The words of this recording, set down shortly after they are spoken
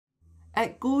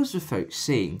It goes without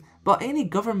saying, but any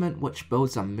government which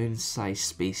builds a moon-sized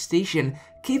space station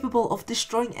capable of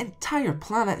destroying entire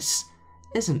planets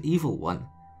is an evil one.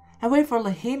 However, the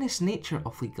heinous nature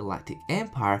of the Galactic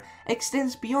Empire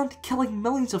extends beyond killing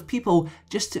millions of people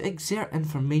just to exert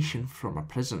information from a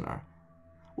prisoner.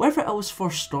 Whether it was for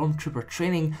stormtrooper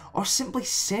training or simply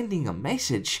sending a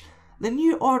message, the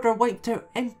New Order wiped out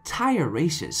entire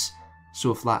races. So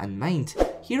with that in mind,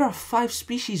 here are 5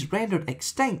 species rendered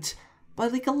extinct by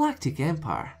the Galactic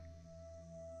Empire.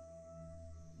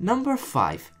 Number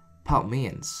 5.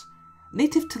 Palmeans.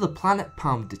 Native to the planet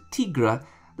Palm de Tigre,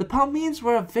 the Palmeans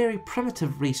were a very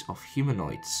primitive race of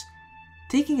humanoids.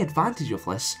 Taking advantage of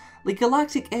this, the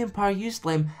Galactic Empire used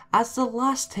them as the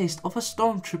last test of a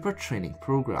stormtrooper training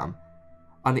program.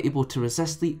 Unable to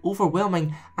resist the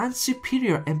overwhelming and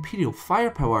superior Imperial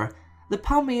firepower, the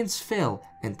Palmeans fell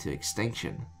into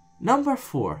extinction. Number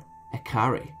 4.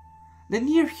 Ikari. The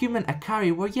near-human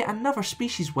Ikari were yet another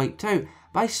species wiped out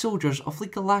by soldiers of the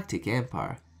Galactic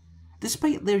Empire.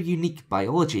 Despite their unique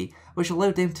biology, which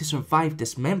allowed them to survive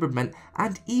dismemberment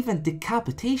and even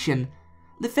decapitation,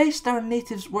 the Vestar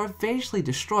natives were eventually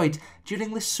destroyed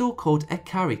during the so-called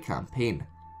Ikari campaign.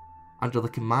 Under the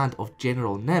command of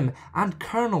General Nim and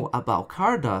Colonel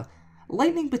Abalcarda,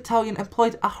 Lightning Battalion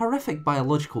employed a horrific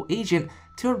biological agent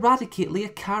to eradicate the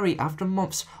Ikari after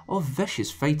months of vicious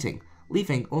fighting,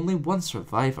 leaving only one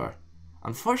survivor.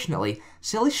 Unfortunately,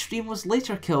 Celestine was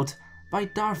later killed by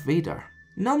Darth Vader.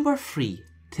 Number 3.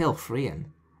 Telfraean.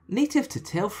 Native to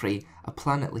Telfrey, a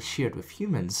planet they shared with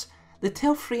humans, the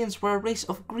Telfraeans were a race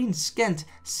of green-skinned,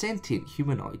 sentient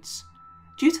humanoids.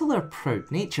 Due to their proud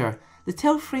nature, the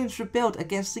Telfraeans rebelled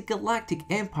against the Galactic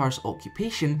Empire's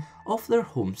occupation of their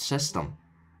home system.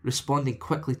 Responding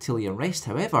quickly to the arrest,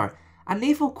 however, a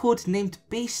naval code named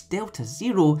Base Delta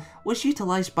Zero was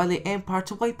utilised by the Empire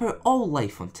to wipe out all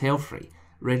life on Telfrey,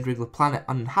 rendering the planet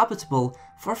uninhabitable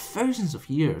for thousands of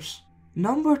years.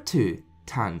 Number 2.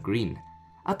 Tan Green.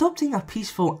 Adopting a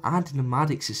peaceful and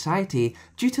nomadic society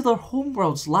due to their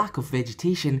homeworld's lack of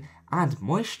vegetation and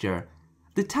moisture,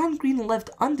 the Tan Green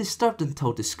lived undisturbed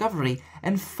until discovery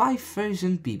in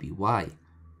 5000 BBY.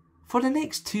 For the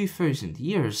next 2000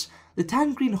 years, the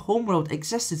Tan Green homeworld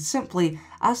existed simply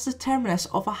as the terminus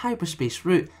of a hyperspace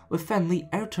route within the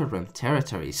Outer Rim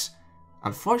territories.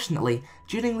 Unfortunately,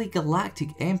 during the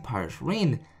Galactic Empire's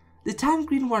reign, the Tan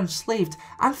Green were enslaved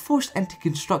and forced into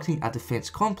constructing a defence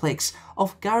complex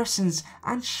of garrisons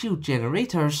and shield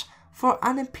generators for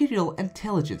an Imperial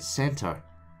Intelligence Centre.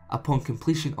 Upon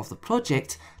completion of the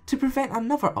project, to prevent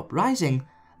another uprising,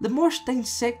 the Morstein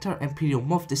Sector Imperial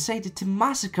Moth decided to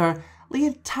massacre the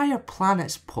entire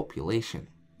planet's population.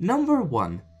 Number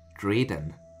 1.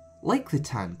 Drayden. Like the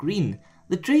Tan Green,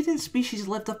 the Drayden species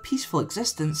lived a peaceful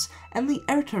existence in the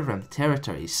Outer Rim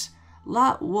territories.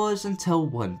 That was until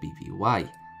 1 BBY.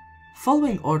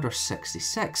 Following Order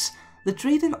 66, the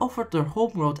Drayden offered their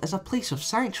homeworld as a place of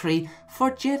sanctuary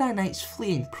for Jedi Knights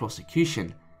fleeing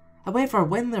prosecution. However,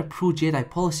 when their pro-Jedi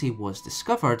policy was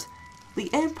discovered, the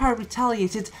Empire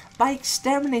retaliated by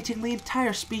exterminating the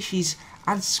entire species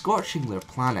and scorching their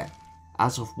planet.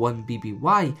 As of 1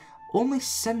 BBY, only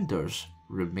cinders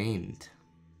remained.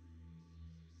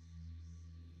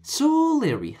 So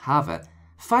there we have it.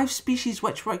 5 species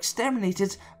which were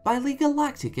exterminated by the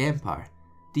Galactic Empire.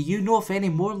 Do you know of any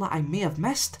more that I may have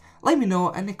missed? Let me know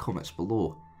in the comments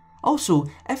below. Also,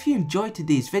 if you enjoyed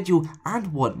today's video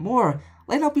and want more,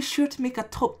 then I'll be sure to make a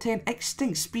top 10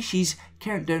 extinct species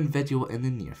countdown video in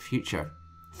the near future.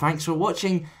 Thanks for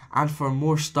watching, and for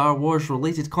more Star Wars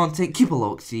related content, keep a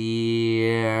look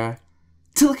here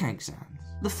to the Kangsans.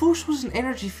 The Force was an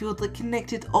energy field that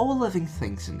connected all living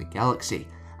things in the galaxy,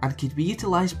 and could be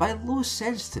utilised by those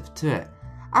sensitive to it.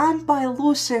 And by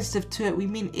those sensitive to it we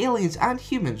mean aliens and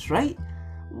humans, right?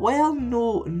 Well,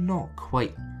 no, not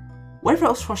quite. Whether it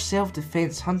was for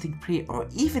self-defense, hunting prey, or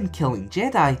even killing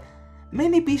Jedi,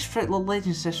 many beasts throughout the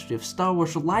Legends history of Star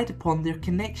Wars relied upon their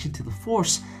connection to the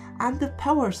Force and the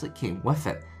powers that came with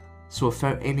it. So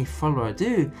without any further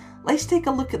ado, let's take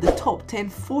a look at the top 10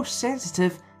 Force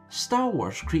sensitive Star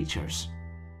Wars creatures.